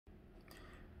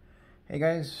Hey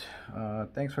guys,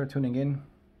 thanks for tuning in.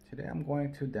 Today I'm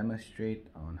going to demonstrate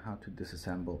on how to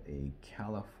disassemble a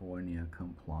California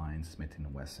Compliant Smith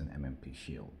 & Wesson MMP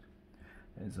shield.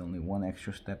 There's only one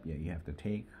extra step you have to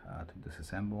take to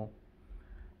disassemble.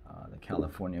 The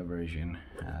California version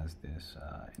has this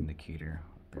indicator.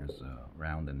 There's a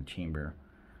round in the chamber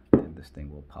and this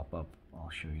thing will pop up. I'll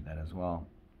show you that as well.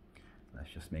 Let's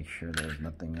just make sure there's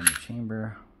nothing in the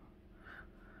chamber.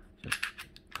 Just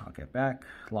cock it back,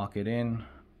 lock it in,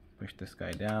 push this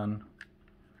guy down.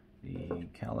 The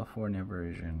California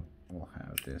version will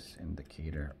have this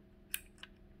indicator.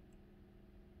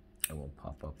 It will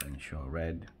pop up and show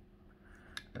red.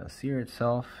 The sear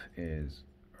itself is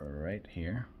right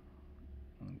here.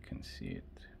 You can see it.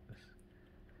 This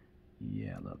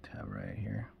yellow tab right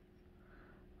here.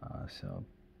 So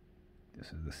this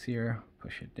is the sear.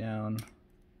 Push it down.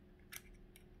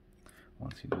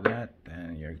 Once you do that,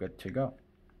 then you're good to go.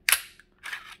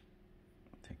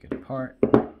 Take it apart.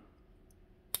 Put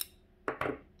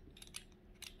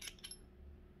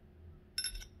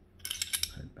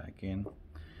it back in.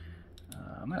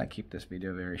 I'm going to keep this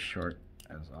video very short,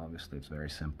 as obviously it's a very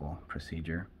simple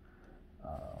procedure.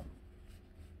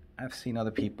 I've seen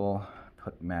other people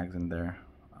put mags in there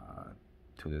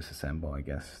to disassemble. I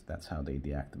guess that's how they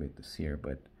deactivate the sear,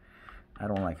 but I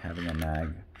don't like having a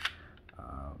mag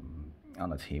on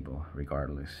the table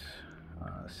regardless.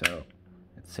 So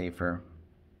it's safer.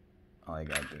 All you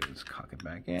gotta do is cock it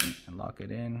back in and lock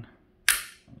it in,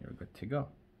 and you're good to go.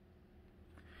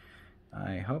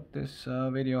 I hope this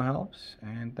video helps,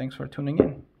 and thanks for tuning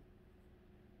in.